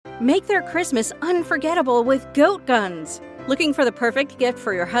Make their Christmas unforgettable with goat guns. Looking for the perfect gift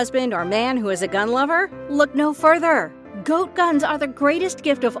for your husband or man who is a gun lover? Look no further. Goat guns are the greatest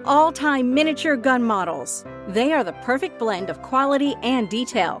gift of all-time miniature gun models. They are the perfect blend of quality and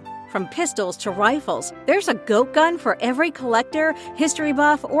detail. From pistols to rifles, there's a goat gun for every collector, history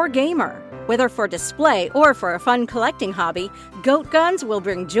buff, or gamer. Whether for display or for a fun collecting hobby, goat guns will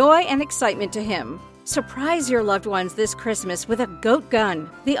bring joy and excitement to him. Surprise your loved ones this Christmas with a goat gun,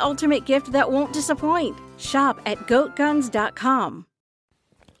 the ultimate gift that won't disappoint. Shop at goatguns.com.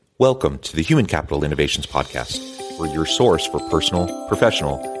 Welcome to the Human Capital Innovations Podcast. We're your source for personal,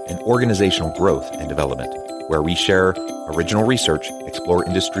 professional, and organizational growth and development, where we share original research, explore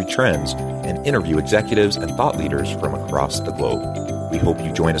industry trends, and interview executives and thought leaders from across the globe. We hope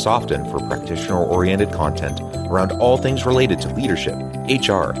you join us often for practitioner-oriented content around all things related to leadership,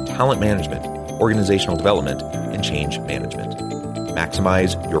 HR, talent management, organizational development, and change management.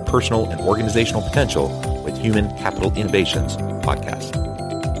 Maximize your personal and organizational potential with Human Capital Innovations Podcast.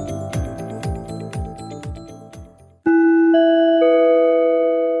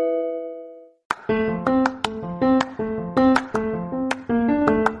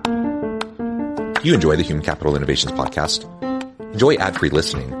 If you enjoy the Human Capital Innovations Podcast, enjoy ad-free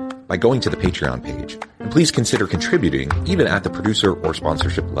listening by going to the Patreon page, and please consider contributing even at the producer or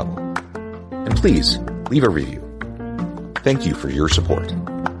sponsorship level. And please leave a review. Thank you for your support.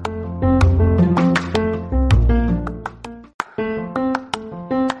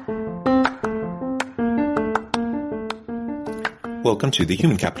 Welcome to the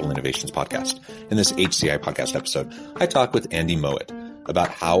Human Capital Innovations Podcast. In this HCI podcast episode, I talk with Andy Mowat about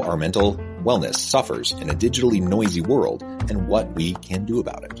how our mental wellness suffers in a digitally noisy world and what we can do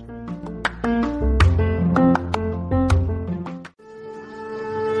about it.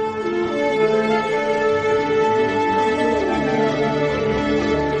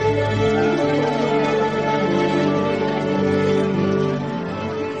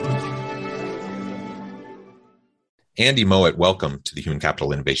 Andy Mowat, welcome to the Human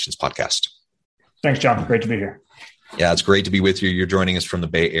Capital Innovations Podcast. Thanks, John. Great to be here. Yeah, it's great to be with you. You're joining us from the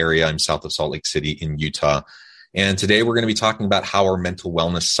Bay Area. I'm south of Salt Lake City in Utah. And today we're going to be talking about how our mental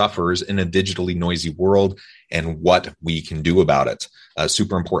wellness suffers in a digitally noisy world and what we can do about it. A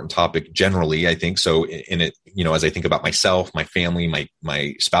super important topic generally, I think. So in it, as I think about myself, my family,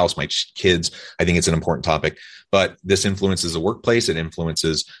 my spouse, my kids, I think it's an important topic. But this influences the workplace. It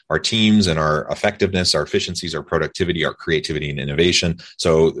influences our teams and our effectiveness, our efficiencies, our productivity, our creativity and innovation.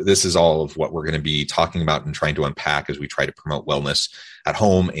 So this is all of what we're going to be talking about and trying to unpack as we try to promote wellness at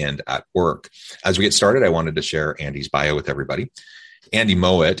home and at work. As we get started, I wanted to share Andy's bio with everybody. Andy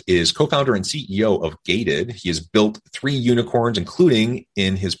Mowat is co-founder and CEO of Gated. He has built 3 unicorns, including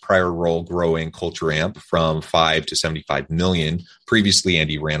in his prior role growing Culture Amp from 5 to 75 million. Previously,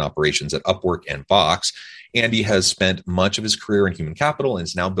 Andy ran operations at Upwork and Box. Andy has spent much of his career in human capital and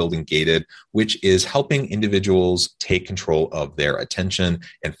is now building Gated, which is helping individuals take control of their attention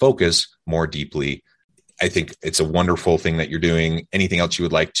and focus more deeply. I think it's a wonderful thing that you're doing. Anything else you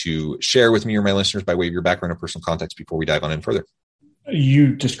would like to share with me or my listeners by way of your background or personal context before we dive on in further?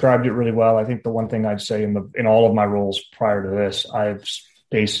 You described it really well. I think the one thing I'd say in all of my roles prior to this, I've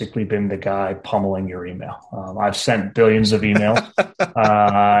basically been the guy pummeling your email. I've sent billions of emails.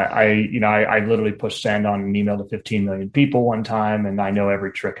 I literally pushed send on an email to 15 million people one time, and I know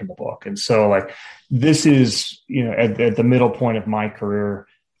every trick in the book. And so this is, at the middle point of my career,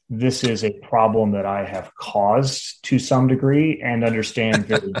 this is a problem that I have caused to some degree and understand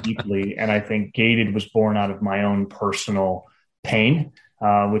very deeply. And I think Gated was born out of my own personal pain,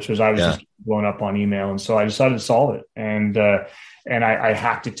 which was I was just blown up on email. And so I decided to solve it. And I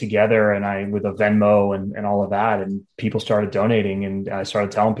hacked it together with a Venmo and all of that. And people started donating, and I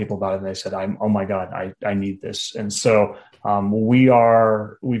started telling people about it. And they said, oh my God, I need this. And so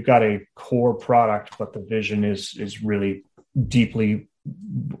we've got a core product, but the vision is really deeply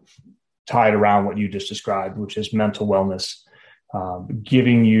tied around what you just described, which is mental wellness,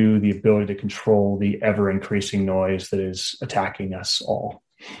 giving you the ability to control the ever-increasing noise that is attacking us all.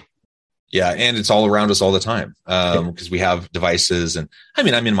 Yeah, and it's all around us all the time because we have devices. And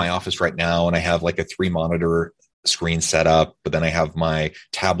I'm in my office right now, and I have like a 3-monitor screen set up, but then I have my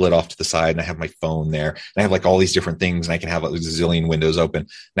tablet off to the side, and I have my phone there, and I have like all these different things, and I can have a zillion windows open.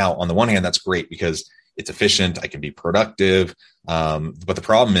 Now, on the one hand, that's great because it's efficient. I can be productive. But the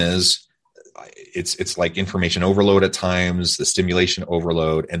problem is it's like information overload at times, the stimulation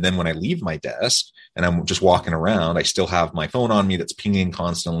overload. And then when I leave my desk and I'm just walking around, I still have my phone on me that's pinging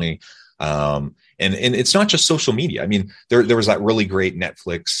constantly. And it's not just social media. I mean, there was that really great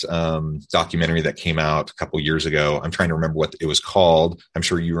Netflix documentary that came out a couple years ago. I'm trying to remember what it was called. I'm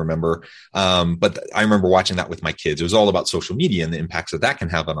sure you remember. But I remember watching that with my kids. It was all about social media and the impacts that can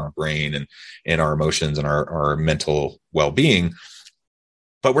have on our brain and our emotions and our mental well-being.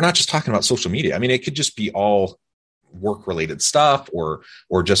 But we're not just talking about social media. I mean, it could just be all work related stuff or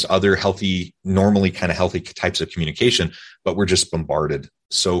just other normally kind of healthy types of communication, but we're just bombarded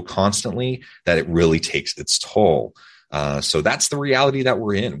so constantly that it really takes its toll. So that's the reality that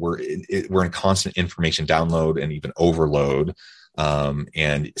we're in. We're in constant information download and even overload,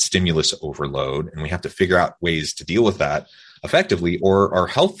 and stimulus overload. And we have to figure out ways to deal with that effectively, or our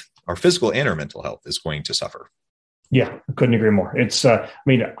health, our physical and our mental health is going to suffer. Yeah, I couldn't agree more. It's, I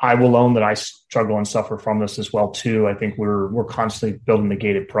mean, I will own that I struggle and suffer from this as well too. I think we're constantly building the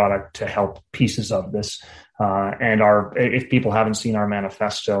gated product to help pieces of this. And if people haven't seen our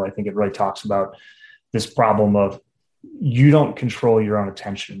manifesto, I think it really talks about this problem of you don't control your own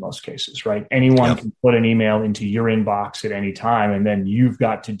attention in most cases, right? Anyone can put an email into your inbox at any time, and then you've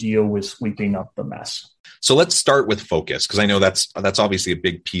got to deal with sweeping up the mess. So let's start with focus, because I know that's obviously a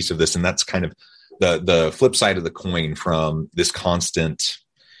big piece of this, and that's kind of the flip side of the coin from this constant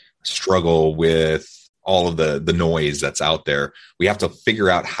struggle with all of the noise that's out there. We have to figure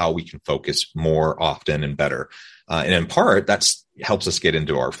out how we can focus more often and better. And in part, that helps us get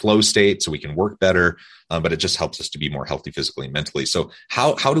into our flow state so we can work better, but it just helps us to be more healthy physically and mentally. So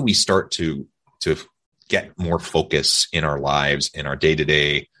how do we start to get more focus in our lives, in our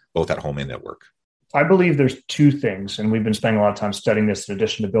day-to-day, both at home and at work? I believe there's two things, and we've been spending a lot of time studying this in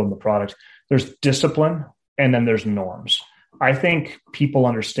addition to building the product. There's discipline, and then there's norms. I think people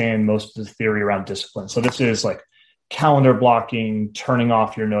understand most of the theory around discipline. So this is like calendar blocking, turning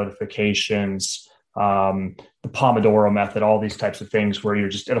off your notifications, the Pomodoro method, all these types of things where you're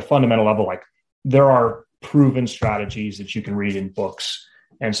just at a fundamental level, like there are proven strategies that you can read in books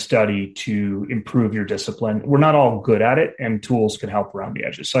and study to improve your discipline. We're not all good at it, and tools can help around the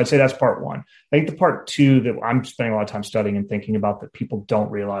edges. So I'd say that's part one. I think the part two that I'm spending a lot of time studying and thinking about that people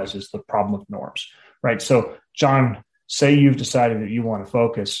don't realize is the problem with norms, right? So John, say you've decided that you want to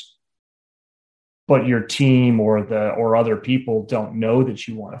focus, but your team or other people don't know that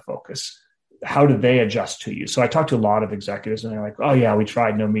you want to focus. How do they adjust to you? So I talked to a lot of executives and they're like, oh yeah, we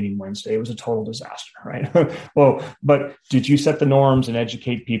tried no meeting Wednesday. It was a total disaster, right? Well, but did you set the norms and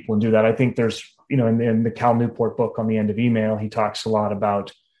educate people and do that? I think there's, in the Cal Newport book On the End of Email, he talks a lot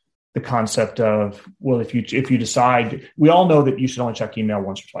about the concept of, well, if you decide, we all know that you should only check email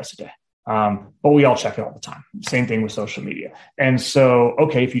once or twice a day. But we all check it all the time. Same thing with social media. And so,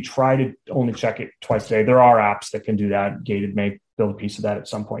 okay, if you try to only check it twice a day, there are apps that can do that. Gated may build a piece of that at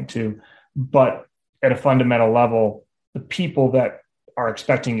some point too. But at a fundamental level, the people that are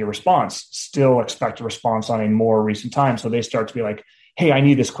expecting your response still expect a response on a more recent time. So they start to be like, hey, I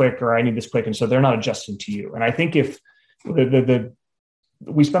need this quick, or I need this quick. And so they're not adjusting to you. And I think if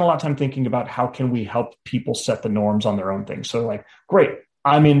we spend a lot of time thinking about how can we help people set the norms on their own things. So like, great,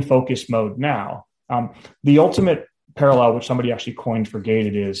 I'm in focus mode now. The ultimate parallel, which somebody actually coined for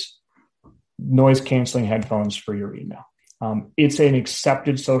gated, is noise canceling headphones for your email. It's an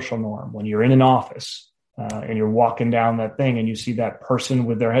accepted social norm. When you're in an office and you're walking down that thing and you see that person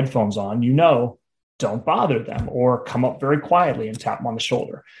with their headphones on, don't bother them, or come up very quietly and tap them on the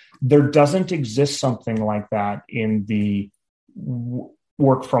shoulder. There doesn't exist something like that in the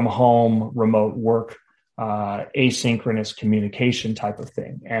work from home, remote work, asynchronous communication type of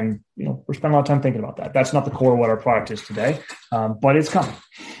thing. And, we're spending a lot of time thinking about that. That's not the core of what our product is today, but it's coming.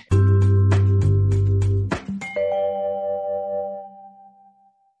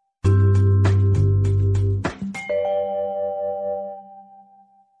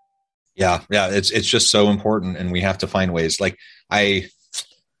 Yeah. It's just so important. And we have to find ways. Like I'm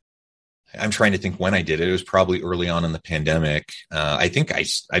trying to think when I did it. It was probably early on in the pandemic. I think I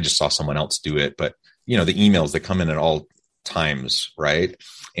just saw someone else do it, but the emails that come in at all times. Right.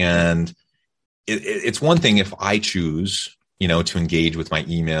 And it's one thing if I choose, to engage with my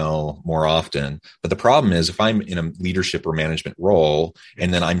email more often. But the problem is if I'm in a leadership or management role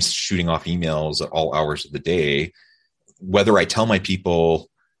and then I'm shooting off emails at all hours of the day, whether I tell my people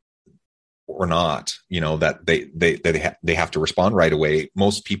or not, that they have to respond right away,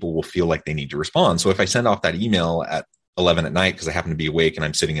 most people will feel like they need to respond. So if I send off that email at 11 at night because I happen to be awake and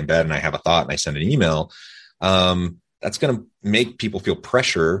I'm sitting in bed and I have a thought and I send an email, that's going to make people feel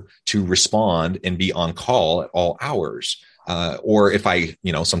pressure to respond and be on call at all hours. Or if I,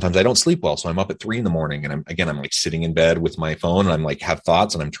 sometimes I don't sleep well. So I'm up at 3 a.m. and I'm like sitting in bed with my phone and I'm like, have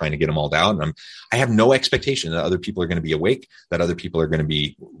thoughts and I'm trying to get them all down. And I have no expectation that other people are going to be awake, that other people are going to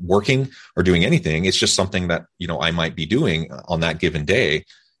be working or doing anything. It's just something that, I might be doing on that given day.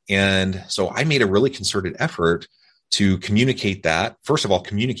 And so I made a really concerted effort to communicate that. First of all,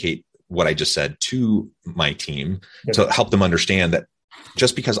 communicate what I just said to my team to help them understand that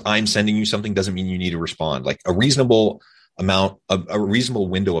just because I'm sending you something doesn't mean you need to respond. Like a reasonable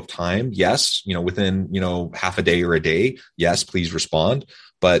window of time. Yes. Within, half a day or a day. Yes, please respond.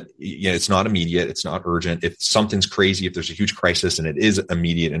 But it's not immediate. It's not urgent. If something's crazy, if there's a huge crisis and it is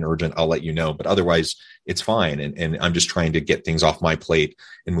immediate and urgent, I'll let you know. But otherwise it's fine. And I'm just trying to get things off my plate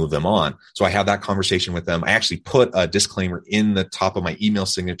and move them on. So I have that conversation with them. I actually put a disclaimer in the top of my email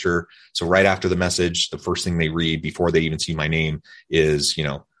signature. So right after the message, the first thing they read before they even see my name is,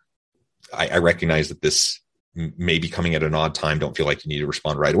 I recognize that this may be coming at an odd time. Don't feel like you need to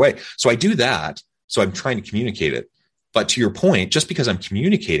respond right away. So I do that. So I'm trying to communicate it. But to your point, just because I'm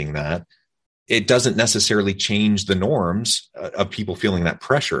communicating that, it doesn't necessarily change the norms of people feeling that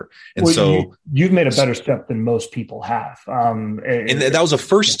pressure. And so you've made a better step than most people have. And that was a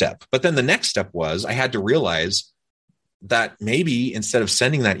first step. But then the next step was I had to realize that maybe instead of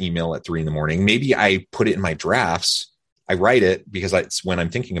sending that email at 3 a.m, maybe I put it in my drafts. I write it because it's when I'm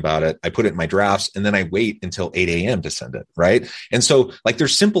thinking about it, I put it in my drafts and then I wait until 8 a.m. to send it. Right. And so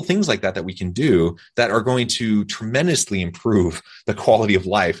there's simple things like that we can do that are going to tremendously improve the quality of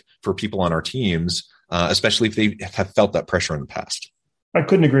life for people on our teams, especially if they have felt that pressure in the past. I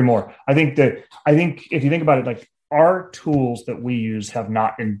couldn't agree more. I think if you think about it, like our tools that we use have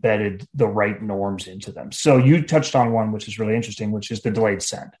not embedded the right norms into them. So you touched on one, which is really interesting, which is the delayed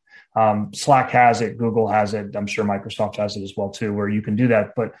send. Slack has it, Google has it. I'm sure Microsoft has it as well too, where you can do that,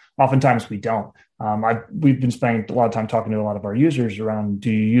 but oftentimes we don't. We've been spending a lot of time talking to a lot of our users around, do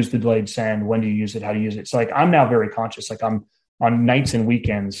you use the delayed send? When do you use it? How do you use it? It's like, I'm now very conscious. Like I'm on nights and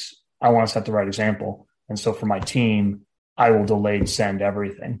weekends, I want to set the right example. And so for my team, I will delayed send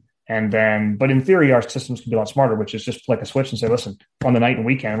everything. But in theory, our systems can be a lot smarter, which is just flick a switch and say, listen, on the night and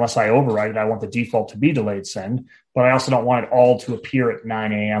weekend, unless I override it, I want the default to be delayed send, but I also don't want it all to appear at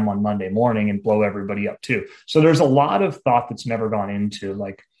 9 a.m. on Monday morning and blow everybody up too. So there's a lot of thought that's never gone into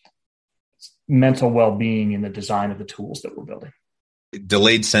like mental well-being in the design of the tools that we're building.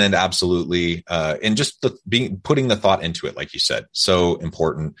 Delayed send, absolutely. And just putting the thought into it, like you said, so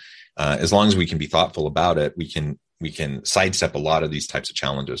important. As long as we can be thoughtful about it, we can sidestep a lot of these types of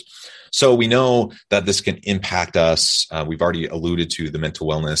challenges. So we know that this can impact us. We've already alluded to the mental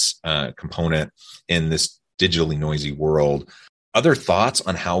wellness component in this digitally noisy world. Other thoughts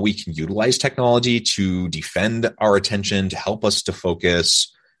on how we can utilize technology to defend our attention, to help us to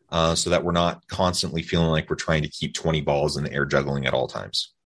focus, so that we're not constantly feeling like we're trying to keep 20 balls in the air juggling at all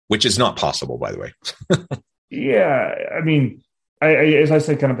times, which is not possible, by the way. Yeah. I mean, as I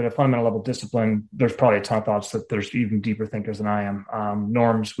said, kind of at a fundamental level discipline, there's probably a ton of thoughts that there's even deeper thinkers than I am.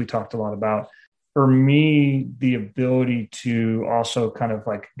 Norms we talked a lot about. For me, the ability to also kind of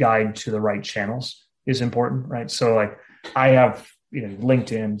like guide to the right channels is important, right? So like I have,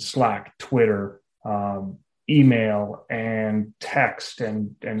 LinkedIn, Slack, Twitter, email and text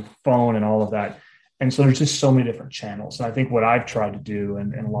and phone and all of that. And so there's just so many different channels. And I think what I've tried to do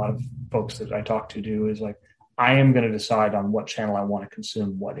and a lot of folks that I talk to do is like, I am going to decide on what channel I want to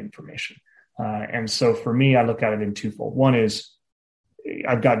consume what information. And so for me, I look at it in twofold. One is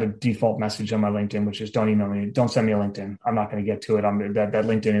I've got the default message on my LinkedIn, which is don't email me, don't send me a LinkedIn. I'm not going to get to it. That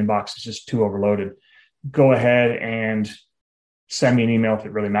LinkedIn inbox is just too overloaded. Go ahead and send me an email if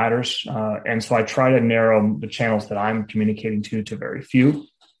it really matters. And so I try to narrow the channels that I'm communicating to very few.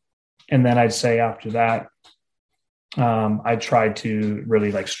 And then I'd say after that, I try to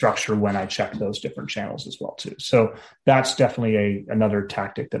really like structure when I check those different channels as well too. So that's definitely another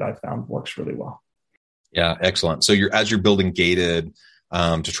tactic that I found works really well. Yeah, excellent. So as you're building Gated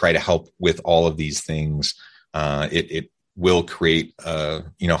to try to help with all of these things, it will create,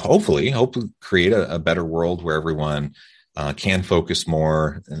 hopefully create a better world where everyone can focus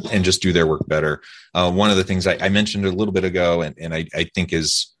more and just do their work better. One of the things I mentioned a little bit ago, and I think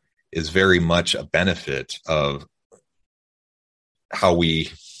is very much a benefit of how we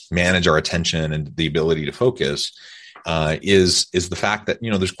manage our attention and the ability to focus is the fact that,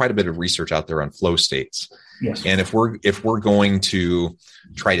 there's quite a bit of research out there on flow states. Yes. And if we're going to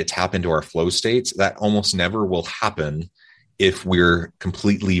try to tap into our flow states, that almost never will happen if we're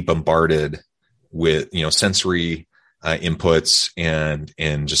completely bombarded with, sensory inputs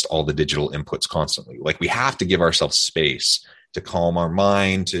and just all the digital inputs constantly. Like we have to give ourselves space to calm our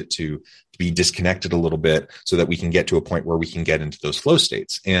mind, to be disconnected a little bit so that we can get to a point where we can get into those flow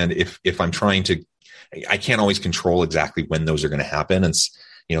states. And if I'm trying to, I can't always control exactly when those are going to happen. And,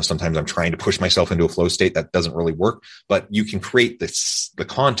 sometimes I'm trying to push myself into a flow state that doesn't really work, but you can create the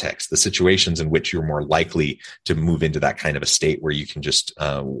context, the situations in which you're more likely to move into that kind of a state where you can just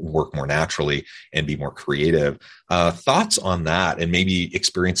work more naturally and be more creative. Thoughts on that, and maybe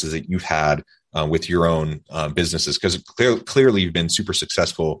experiences that you've had with your own businesses, because clearly you've been super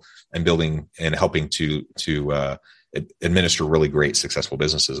successful in building and helping to administer really great, successful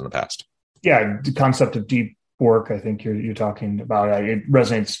businesses in the past. Yeah, the concept of deep work, I think you're talking about, it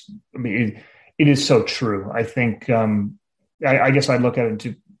resonates. I mean, it is so true. I think, I guess I look at it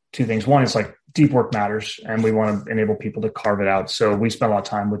in two things. One is like deep work matters, and we want to enable people to carve it out. So we spend a lot of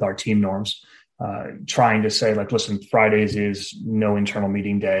time with our team norms, trying to say, like, listen, Fridays is no internal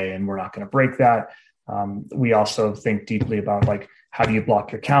meeting day, and we're not going to break that. We also think deeply about, like, how do you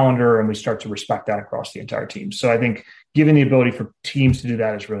block your calendar? And we start to respect that across the entire team. So I think giving the ability for teams to do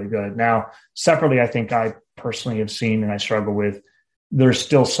that is really good. Now, separately, I think I personally have seen, and I struggle with, there's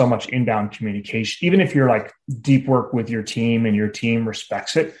still so much inbound communication. Even if you're like deep work with your team and your team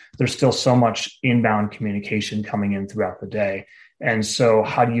respects it, there's still so much inbound communication coming in throughout the day. And so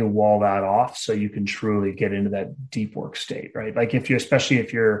how do you wall that off so you can truly get into that deep work state, right? Like especially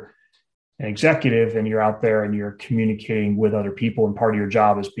if you're an executive and you're out there and you're communicating with other people, and part of your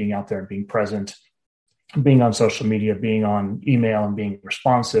job is being out there and being present, being on social media, being on email, and being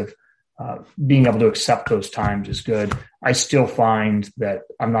responsive, being able to accept those times is good. I still find that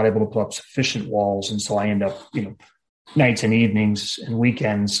I'm not able to put up sufficient walls. And so I end up, nights and evenings and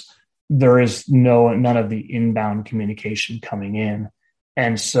weekends, there is none of the inbound communication coming in.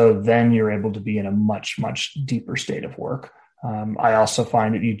 And so then you're able to be in a much, much deeper state of work. I also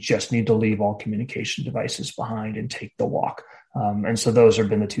find that you just need to leave all communication devices behind and take the walk. And so those have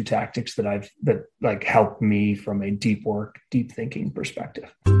been the two tactics that helped me from a deep work, deep thinking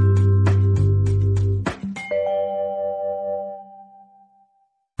perspective.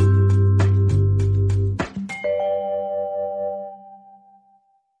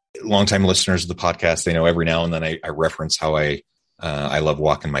 Longtime listeners of the podcast, they know every now and then I reference how I love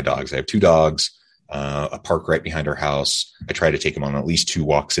walking my dogs. I have 2 dogs, a park right behind our house. I try to take them on at least 2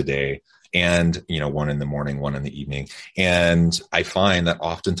 walks a day, and, one in the morning, one in the evening. And I find that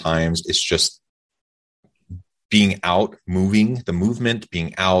oftentimes it's just being out, moving, the movement,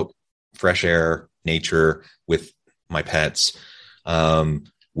 being out, fresh air, nature with my pets,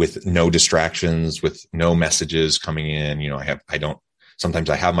 with no distractions, with no messages coming in.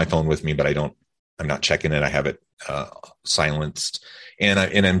 Sometimes I have my phone with me, but I'm not checking it. I have it silenced, and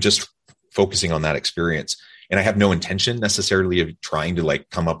I'm just focusing on that experience. And I have no intention necessarily of trying to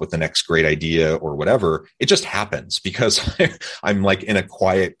come up with the next great idea or whatever. It just happens because I'm in a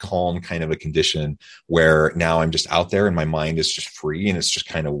quiet, calm kind of a condition where now I'm just out there and my mind is just free and it's just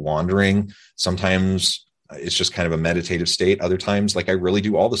kind of wandering. Sometimes it's just kind of a meditative state. Other times, I really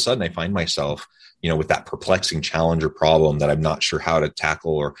do, all of a sudden I find myself, with that perplexing challenge or problem that I'm not sure how to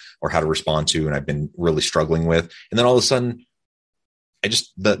tackle or how to respond to. And I've been really struggling with. And then all of a sudden, I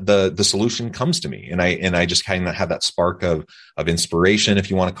just, the solution comes to me, and I just kind of have that spark of inspiration, if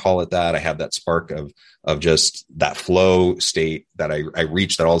you want to call it that. I have that spark of just that flow state that I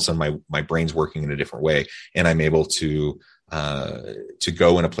reach, that all of a sudden my brain's working in a different way, and I'm able to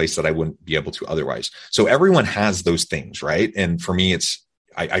go in a place that I wouldn't be able to otherwise. So everyone has those things, right? And for me,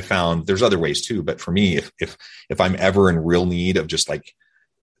 I found there's other ways too, but for me, if I'm ever in real need of just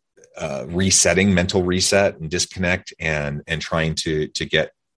resetting, mental reset and disconnect and trying to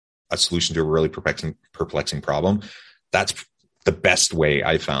get a solution to a really perplexing problem, that's the best way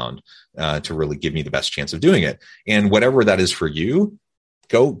I found to really give me the best chance of doing it. And whatever that is for you,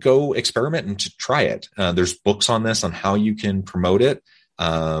 go experiment and to try it. There's books on this, on how you can promote it.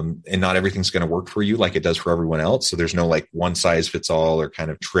 And not everything's going to work for you like it does for everyone else. So there's no one size fits all or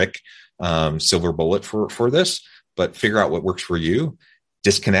kind of trick, silver bullet for this, but figure out what works for you.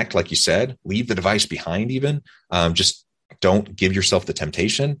 Disconnect, like you said, leave the device behind even. Just don't give yourself the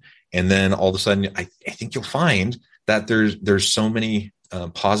temptation. And then all of a sudden, I think you'll find that there's so many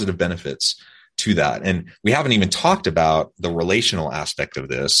positive benefits to that. And we haven't even talked about the relational aspect of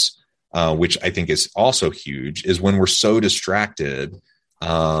this, which I think is also huge, is when we're so distracted,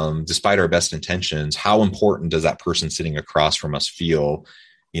 despite our best intentions, how important does that person sitting across from us feel,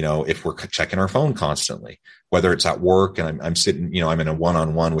 if we're checking our phone constantly, whether it's at work and I'm sitting, I'm in a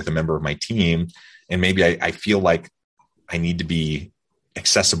one-on-one with a member of my team, and maybe I feel like I need to be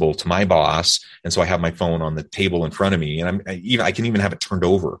accessible to my boss. And so I have my phone on the table in front of me, and I can even have it turned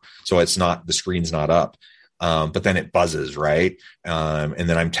over so it's not, the screen's not up. but then it buzzes, right? And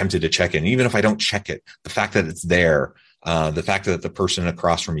then I'm tempted to check it. And even if I don't check it, the fact that it's there, the fact that the person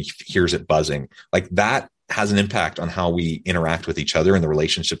across from me hears it buzzing, like that has an impact on how we interact with each other and the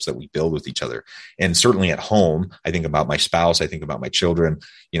relationships that we build with each other. And certainly at home, I think about my spouse, I think about my children.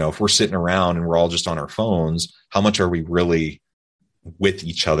 If we're sitting around and we're all just on our phones, how much are we really with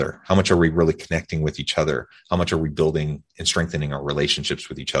each other? How much are we really connecting with each other? How much are we building and strengthening our relationships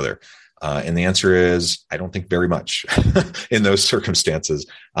with each other? And the answer is, I don't think very much in those circumstances.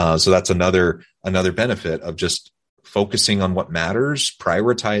 So that's another benefit of just focusing on what matters,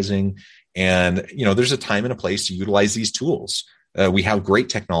 prioritizing. And, there's a time and a place to utilize these tools. We have great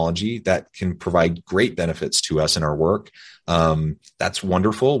technology that can provide great benefits to us in our work. That's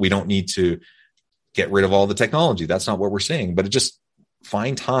wonderful. We don't need to get rid of all the technology. That's not what we're saying, but just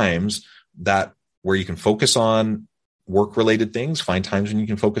find times where you can focus on work-related things, find times when you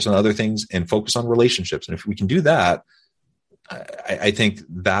can focus on other things and focus on relationships. And if we can do that, I think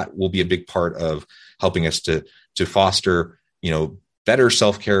that will be a big part of helping us to foster, better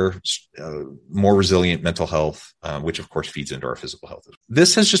self-care, more resilient mental health, which of course feeds into our physical health.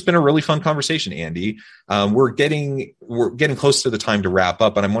 This has just been a really fun conversation, Andy. We're getting close to the time to wrap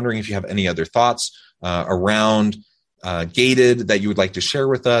up, and I'm wondering if you have any other thoughts around Gated that you would like to share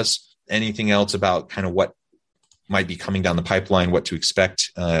with us. Anything else about kind of what might be coming down the pipeline, what to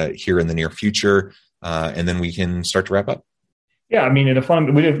expect here in the near future, and then we can start to wrap up. Yeah, I mean,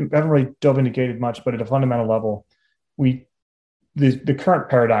 we haven't really dove into Gated much, but at a fundamental level, the current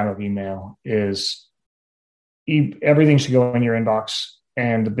paradigm of email is everything should go in your inbox,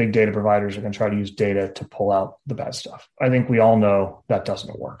 and the big data providers are going to try to use data to pull out the bad stuff. I think we all know that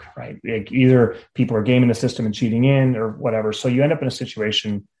doesn't work, right? Like either people are gaming the system and cheating in or whatever. So you end up in a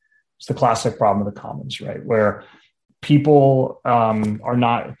situation, it's the classic problem of the commons, right? Where people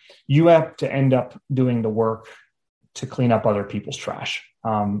you have to end up doing the work to clean up other people's trash.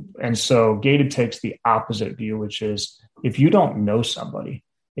 And so Gated takes the opposite view, which is if you don't know somebody,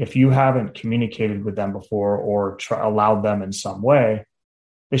 if you haven't communicated with them before or allowed them in some way,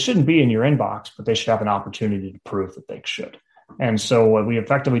 they shouldn't be in your inbox, but they should have an opportunity to prove that they should. And so what we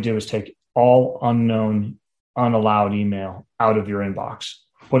effectively do is take all unknown, unallowed email out of your inbox,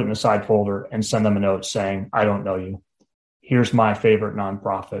 put it in the side folder, and send them a note saying, I don't know you. Here's my favorite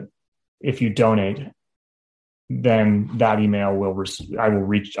nonprofit. If you donate, then that email I will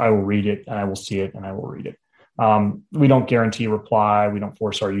read it, and I will see it, and I will read it. We don't guarantee reply. We don't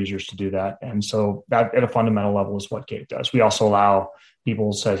force our users to do that. And so that at a fundamental level is what Gate does. We also allow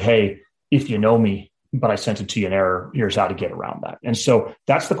people to say, hey, if you know me, but I sent it to you in error, here's how to get around that. And so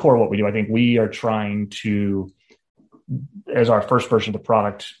that's the core of what we do. I think we are trying to, as our first version of the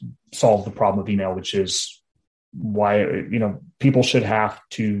product, solve the problem of email, which is why, people should have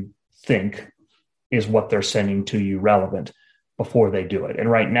to think, is what they're sending to you relevant before they do it.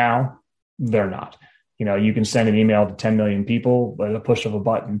 And right now, they're not. You can send an email to 10 million people by the push of a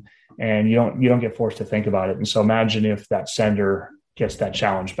button, and you don't get forced to think about it. And so imagine if that sender gets that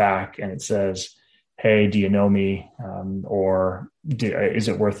challenge back and it says, hey, do you know me? Is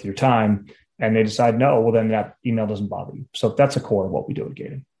it worth your time? And they decide no, well, then that email doesn't bother you. So that's a core of what we do at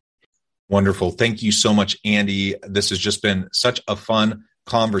Gated. Wonderful. Thank you so much, Andy. This has just been such a fun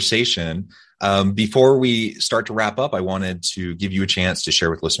conversation. Before we start to wrap up, I wanted to give you a chance to share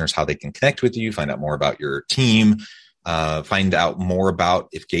with listeners how they can connect with you, find out more about your team, find out more about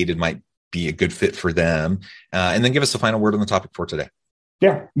if Gated might be a good fit for them, and then give us the final word on the topic for today.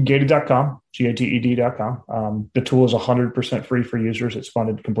 Yeah, gated.com, gated.com. The tool is 100% free for users. It's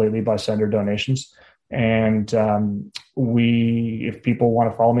funded completely by sender donations. And if people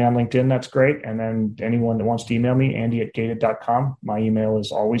want to follow me on LinkedIn, that's great. And then anyone that wants to email me, andy@gated.com. My email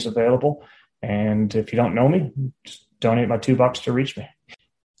is always available. And if you don't know me, just donate my $2 to reach me.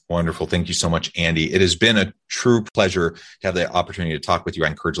 Wonderful. Thank you so much, Andy. It has been a true pleasure to have the opportunity to talk with you. I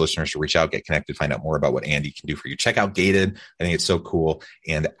encourage listeners to reach out, get connected, find out more about what Andy can do for you. Check out Gated. I think it's so cool.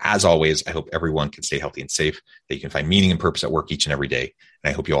 And as always, I hope everyone can stay healthy and safe, that you can find meaning and purpose at work each and every day.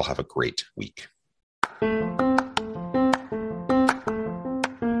 And I hope you all have a great week. Do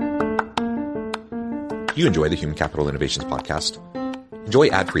you enjoy the Human Capital Innovations podcast? Enjoy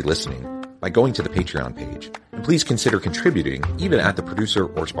ad-free listening by going to the Patreon page, and please consider contributing even at the producer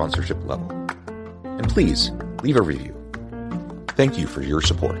or sponsorship level. And please leave a review. Thank you for your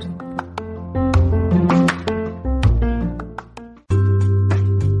support.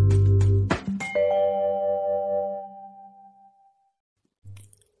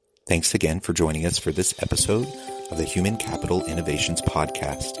 Thanks again for joining us for this episode of the Human Capital Innovations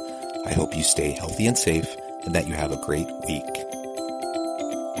podcast. I hope you stay healthy and safe and that you have a great week.